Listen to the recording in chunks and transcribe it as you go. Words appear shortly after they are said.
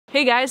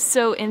Hey guys,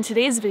 so in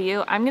today's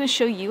video I'm going to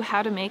show you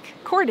how to make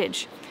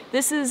cordage.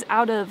 This is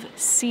out of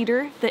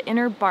cedar, the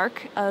inner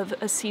bark of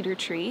a cedar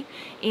tree,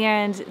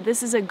 and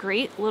this is a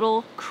great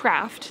little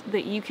craft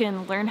that you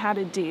can learn how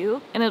to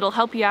do, and it'll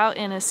help you out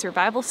in a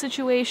survival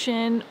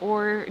situation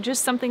or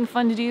just something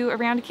fun to do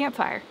around a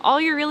campfire. All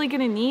you're really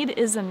going to need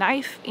is a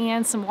knife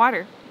and some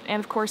water,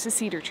 and of course a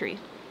cedar tree.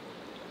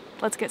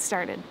 Let's get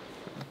started.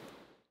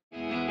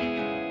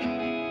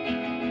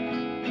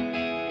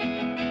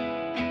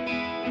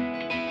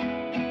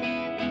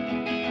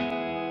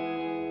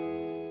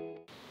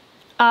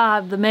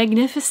 The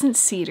magnificent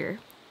cedar.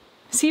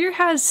 Cedar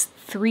has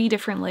 3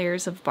 different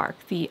layers of bark: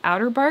 the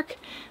outer bark,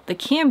 the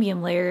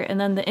cambium layer, and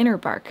then the inner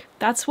bark.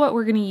 That's what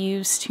we're going to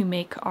use to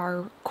make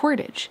our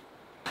cordage.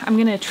 I'm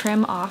going to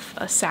trim off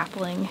a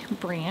sapling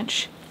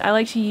branch. I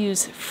like to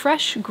use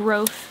fresh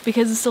growth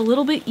because it's a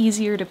little bit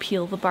easier to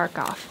peel the bark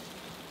off.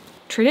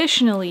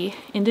 Traditionally,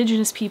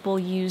 indigenous people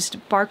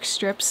used bark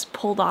strips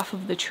pulled off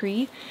of the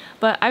tree,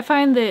 but I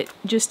find that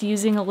just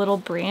using a little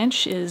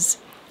branch is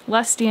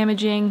less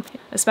damaging,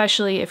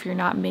 especially if you're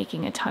not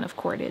making a ton of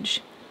cordage.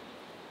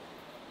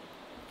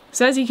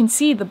 So as you can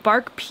see, the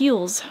bark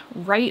peels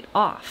right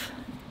off.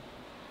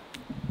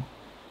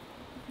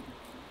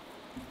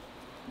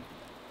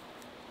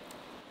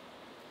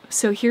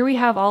 So here we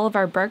have all of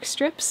our bark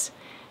strips.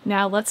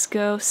 Now let's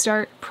go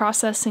start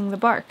processing the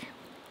bark.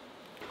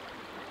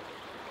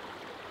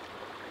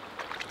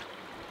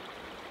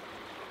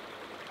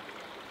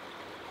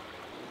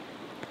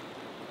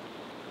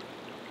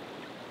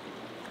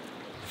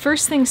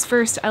 First things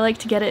first, I like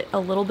to get it a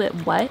little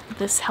bit wet.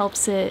 This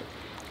helps it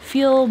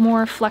feel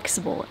more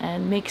flexible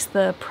and makes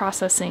the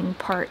processing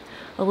part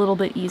a little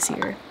bit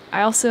easier.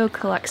 I also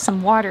collect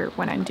some water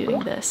when I'm doing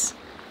this.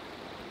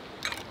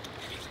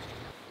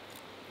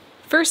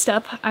 First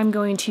up, I'm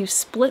going to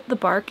split the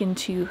bark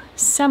into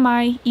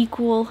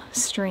semi-equal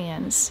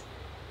strands.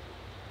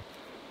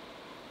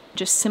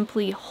 Just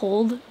simply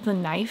hold the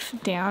knife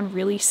down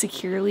really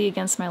securely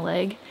against my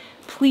leg.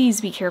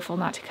 Please be careful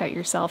not to cut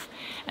yourself.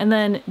 And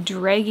then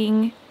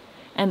dragging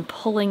and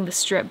pulling the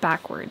strip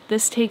backward.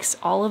 This takes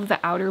all of the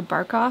outer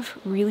bark off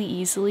really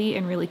easily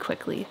and really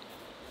quickly.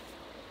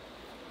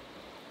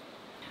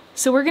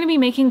 So we're going to be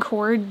making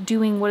cord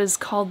doing what is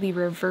called the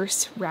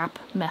reverse wrap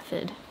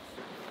method.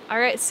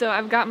 Alright, so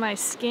I've got my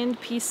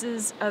skinned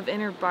pieces of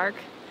inner bark.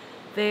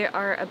 They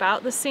are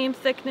about the same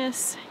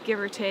thickness, give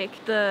or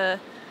take. The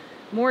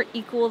more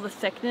equal the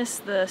thickness,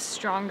 the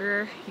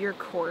stronger your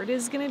cord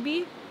is going to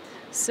be.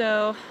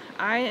 So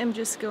I am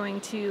just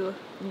going to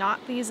knot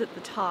these at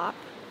the top,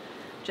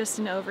 just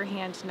an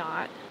overhand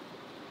knot.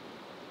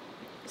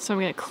 So I'm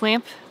going to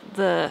clamp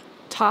the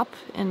top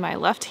in my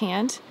left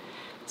hand,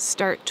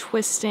 start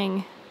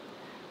twisting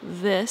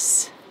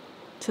this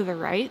to the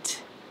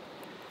right,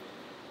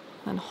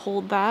 then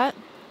hold that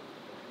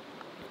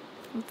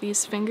with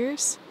these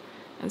fingers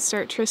and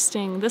start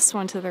twisting this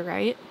one to the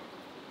right.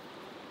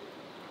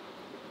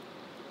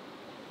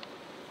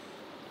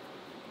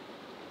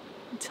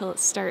 Until it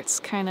starts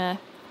kind of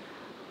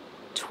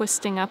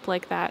twisting up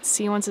like that.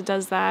 See, once it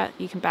does that,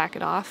 you can back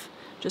it off.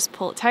 Just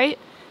pull it tight.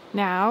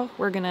 Now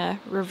we're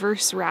gonna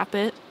reverse wrap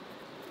it,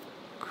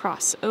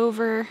 cross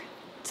over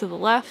to the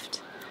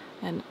left,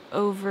 and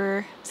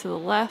over to the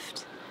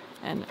left,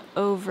 and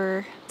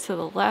over to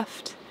the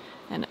left,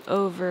 and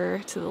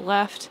over to the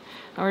left.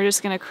 And we're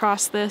just gonna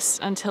cross this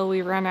until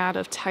we run out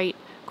of tight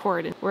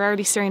cord. We're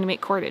already starting to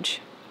make cordage.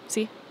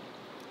 See?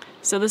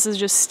 So this is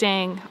just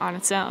staying on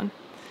its own.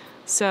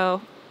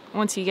 So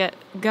once you get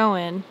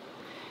going,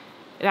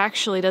 it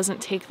actually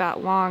doesn't take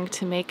that long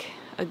to make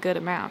a good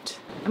amount.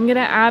 I'm gonna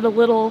add a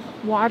little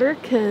water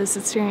because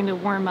it's starting to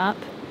warm up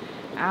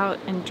out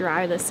and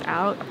dry this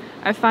out.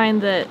 I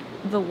find that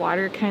the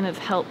water kind of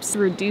helps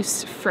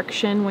reduce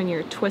friction when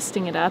you're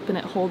twisting it up and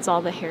it holds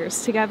all the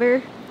hairs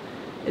together.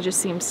 It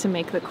just seems to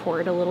make the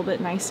cord a little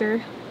bit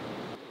nicer.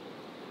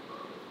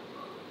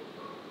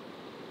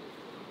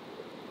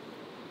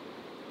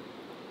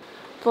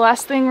 The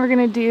last thing we're going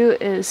to do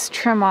is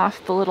trim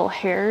off the little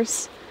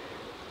hairs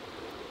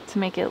to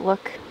make it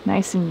look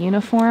nice and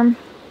uniform.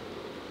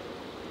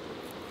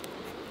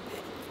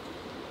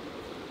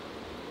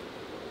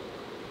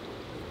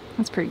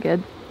 That's pretty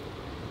good.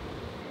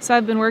 So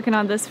I've been working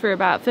on this for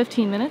about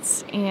 15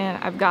 minutes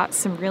and I've got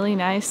some really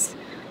nice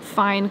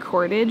fine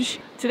cordage.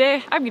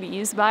 Today I'm going to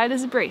use it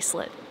as a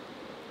bracelet.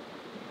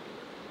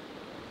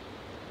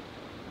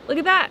 Look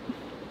at that!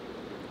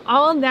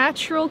 All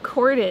natural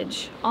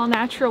cordage, all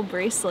natural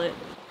bracelet.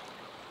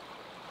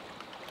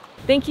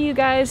 Thank you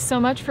guys so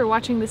much for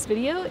watching this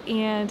video,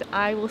 and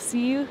I will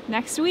see you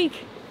next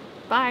week.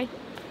 Bye.